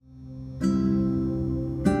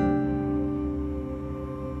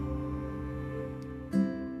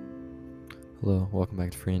Hello, welcome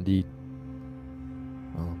back to Free Indeed.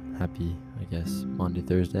 Happy, Maundy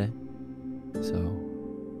Thursday. So,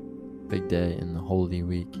 big day in the Holy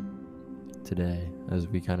Week today as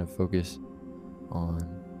we kind of focus on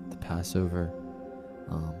the Passover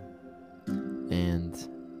and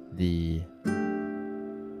the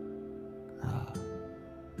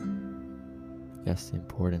the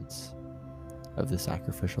importance of the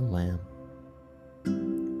sacrificial lamb.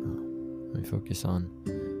 We focus on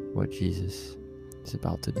what Jesus is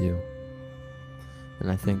about to do.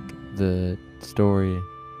 And I think the story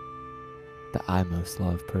that I most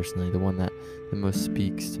love personally, the one that the most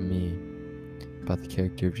speaks to me about the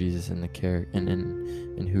character of Jesus and the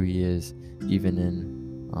and who he is, even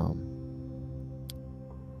in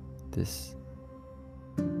this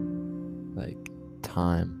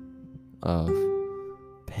time of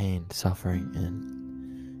pain, suffering,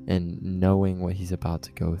 and knowing what he's about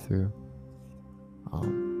to go through,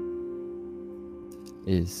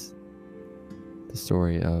 is the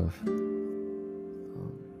story of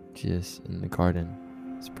Jesus in the garden,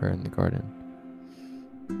 his prayer in the garden.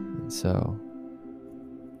 And so,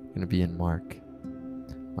 I'm going to be in Mark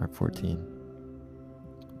 14,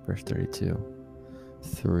 verse 32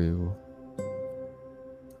 through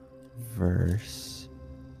verse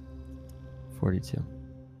 42.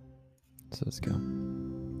 So let's go.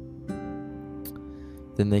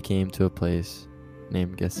 Then they came to a place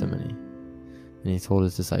named Gethsemane, and he told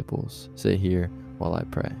his disciples, "Sit here while I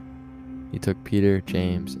pray." He took Peter,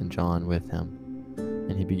 James, and John with him,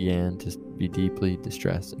 and he began to be deeply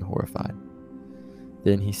distressed and horrified.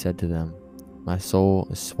 Then he said to them, "My soul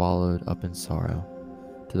is swallowed up in sorrow,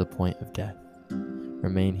 to the point of death.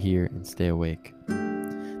 Remain here and stay awake."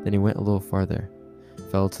 Then he went a little farther,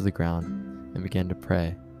 fell to the ground, and began to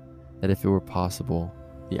pray that if it were possible,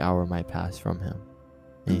 the hour might pass from him.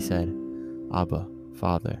 And he said, "Abba,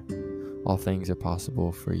 Father, all things are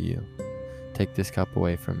possible for you. Take this cup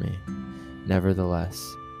away from me.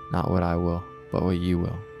 Nevertheless, not what I will, but what you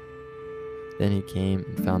will." Then he came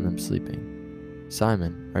and found them sleeping.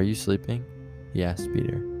 "Simon, are you sleeping?" he asked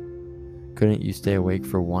Peter. "Couldn't you stay awake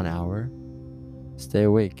for 1 hour? Stay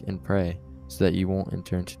awake and pray so that you won't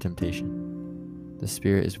enter into temptation. The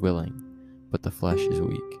spirit is willing, but the flesh is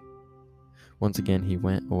weak." Once again he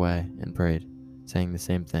went away and prayed, saying the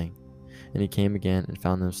same thing. And he came again and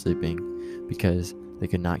found them sleeping, because they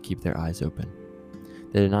could not keep their eyes open.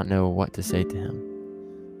 They did not know what to say to him.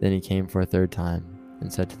 Then he came for a third time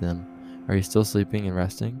and said to them, "Are you still sleeping and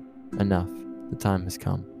resting? Enough, the time has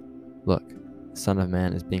come. Look, the Son of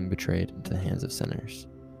Man is being betrayed into the hands of sinners.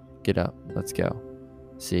 Get up, let's go.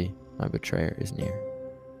 See, my betrayer is near."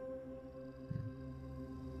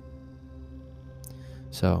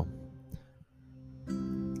 So,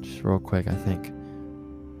 just real quick, I think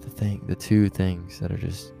the three things that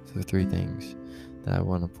I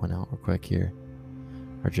want to point out real quick here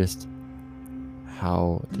are just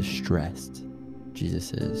how distressed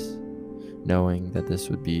Jesus is, knowing that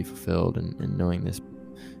this would be fulfilled, and knowing his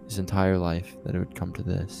entire life that it would come to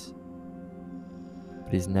this.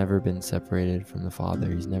 But he's never been separated from the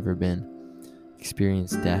Father. He's never been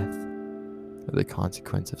experienced death or the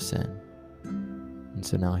consequence of sin. And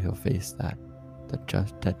so now he'll face that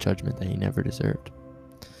judgment that he never deserved.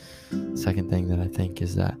 Second thing that I think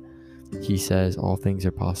is that he says all things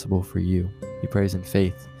are possible for you. He prays in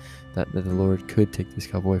faith that the Lord could take this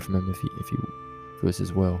cup away from him if it was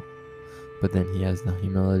his will. But then he has the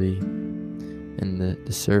humility and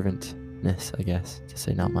the servantness, to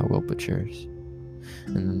say, "Not my will, but yours."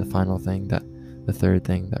 And then the third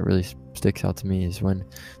thing that really sticks out to me is when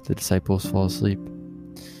the disciples fall asleep.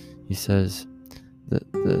 He says that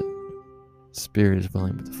the spirit is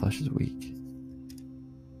willing, but the flesh is weak.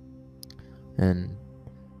 And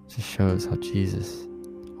it just shows how Jesus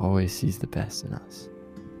always sees the best in us.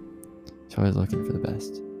 He's always looking for the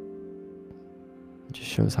best. It just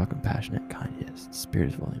shows how compassionate and kind he is. The spirit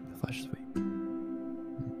is willing, but the flesh is weak.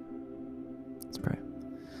 Let's pray.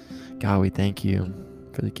 God, we thank you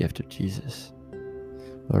for the gift of Jesus.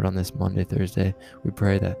 Lord, on this Maundy Thursday, we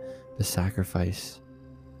pray that the sacrifice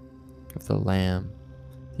of the Lamb,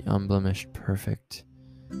 the unblemished, perfect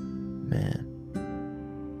man,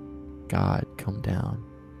 God, come down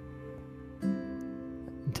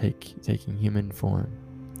and taking human form.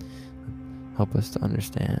 Help us to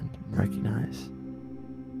understand and recognize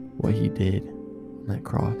what he did on that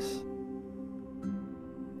cross,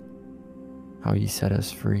 how he set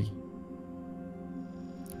us free.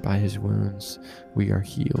 By his wounds, we are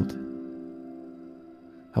healed.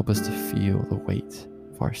 Help us to feel the weight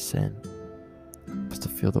of our sin. Help us to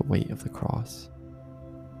feel the weight of the cross.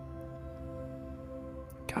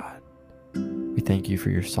 God, we thank you for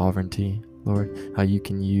your sovereignty. Lord, how you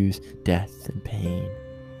can use death and pain,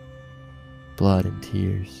 blood and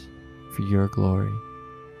tears for your glory,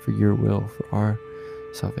 for your will, for our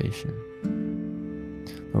salvation.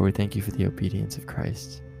 Lord, we thank you for the obedience of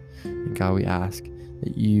Christ. And God, we ask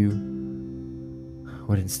that you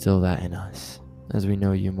would instill that in us as we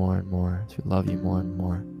know you more and more, as we love you more and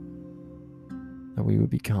more, that we would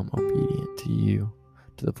become obedient to you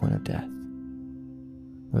to the point of death.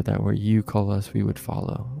 Lord, that where you call us, we would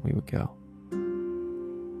follow, we would go.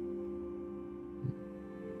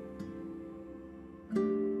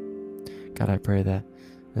 God, I pray that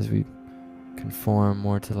as we conform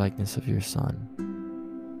more to the likeness of your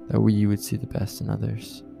Son, that we would see the best in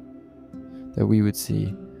others, that we would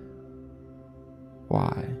see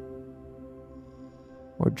why,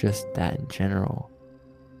 or just that in general,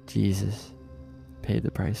 Jesus paid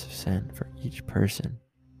the price of sin for each person,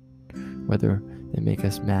 whether they make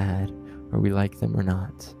us mad or we like them or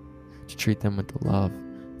not, to treat them with the love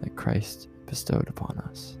that Christ bestowed upon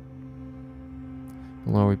us.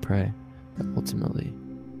 And Lord, we pray that ultimately,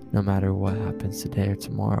 no matter what happens today or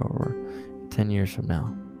tomorrow or 10 years from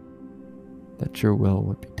now, that your will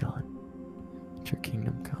would be done, that your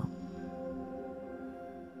kingdom come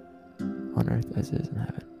on earth as it is in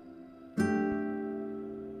heaven.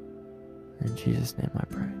 In Jesus' name I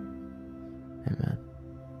pray. Amen.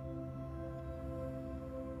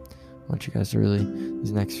 I want you guys to really,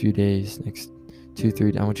 these next few days, next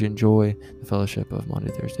 2-3, I want you to enjoy the fellowship of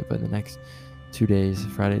Maundy Thursday, but in the next 2 days,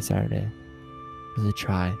 Friday, Saturday, really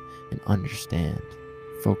try and understand,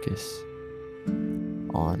 focus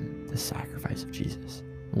on the sacrifice of Jesus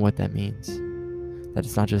and what that means. That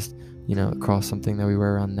it's not just, a cross, something that we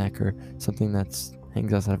wear around the neck or something that's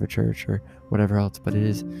hangs outside of a church or whatever else, but it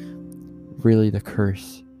is really the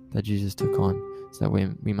curse that Jesus took on so that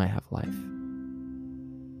we might have life.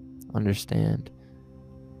 Understand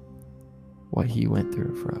what he went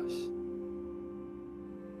through for us.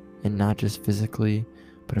 And not just physically,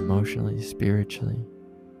 but emotionally, spiritually.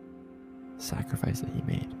 The sacrifice that he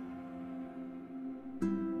made.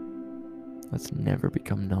 Let's never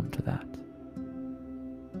become numb to that.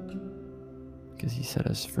 Because he set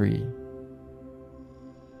us free.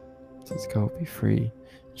 So let's go be free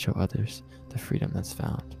and show others the freedom that's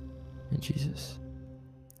found in Jesus.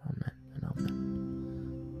 Amen and amen.